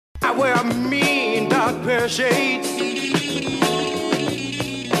wear a mean dark pair of shades,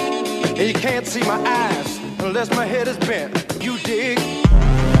 and you can't see my eyes unless my head is bent. You dig? We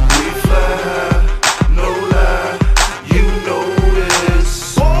fly high, no lie, you know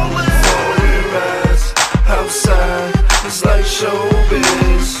this. Falling rise outside, it's like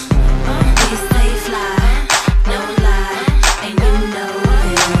showbiz. We stay fly, no lie, and you know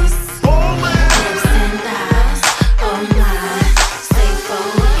this. Lips and thighs, oh my, stay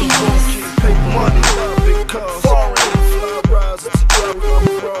focused. Paper money, big cars, foreign fly rise, it's a drop, I'm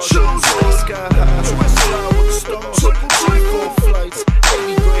abroad. Shoes on sky high, twist fly with the stars. Triple flights,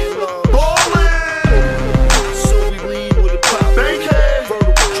 80 grand large. So we lead with a pop. Bankhead,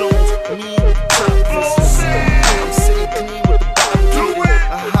 vertical Jones, me with the top. I'm sitting clean with the bottom. Do it.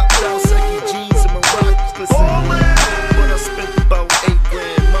 I hopped out, Seki jeans and my rockets glisten. But I spent about 8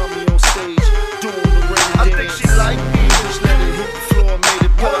 grand, mommy on stage, doing the rain dance. I think she liked me, just let it hit the floor, made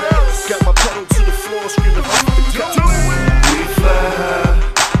it pop. Got my pedal to the floor, screaming up the top. We fly high,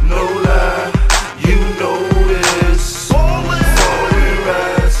 no lie, you know this. Falling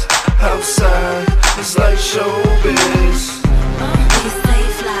rise outside, it's like showbiz. We stay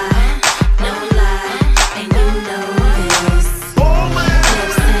fly, no lie, and you know this.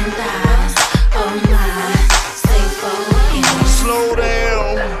 Lips and thighs, oh my, stay focused. Slow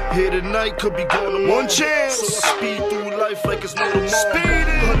down, here tonight could be going to one chance. So I speed through life like it's no tomorrow.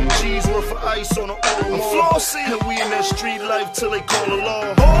 Speeding, 100 G's worth of ice on the auto. I'm flossing, and we in that street life till they call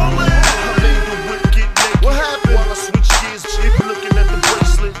alarm. I made the whip get naked. What happened? While I switch gears, chick looking at the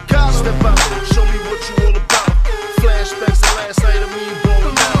bracelet. Step out, show me what you all about. Flashbacks to last night of me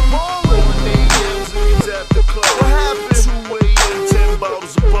balling out. Rolling AMs and these at the club. What happened? 2 a.m., 10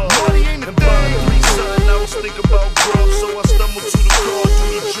 bottles of bug. Money ain't a thing. 3 son, I was thinking about grub, so I stumbled to the car,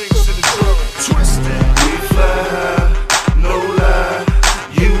 through the drinks and the drugs. Twisted. We fly high, no lie,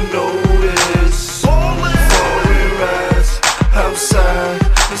 you know this. Falling rise outside,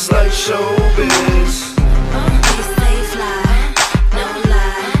 it's like showbiz. We stay fly, no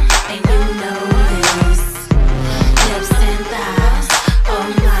lie, and you know this. Lips and thighs, oh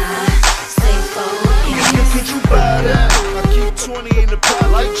my, stay focused. Could you buy that? I keep 20 in the pot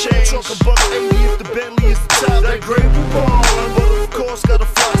like change. Talking about 80 if the Bentley is the top. That great coupon, but of course gotta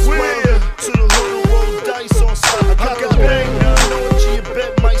fly square to the hood and roll the dice on side. I got bang now, knowing G a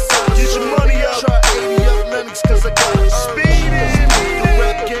bet my size. Get your money up. Try 80 up Lennox cause I got it. Speeding. The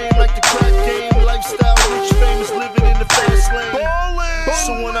rap game like the crack game. Lifestyle, rich, famous, living in the fast lane.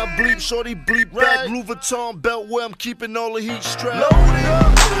 So when I bleep, shorty bleep back. Louis Vuitton belt where I'm keeping all the heat strapped. Load it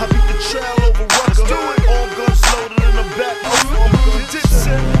up.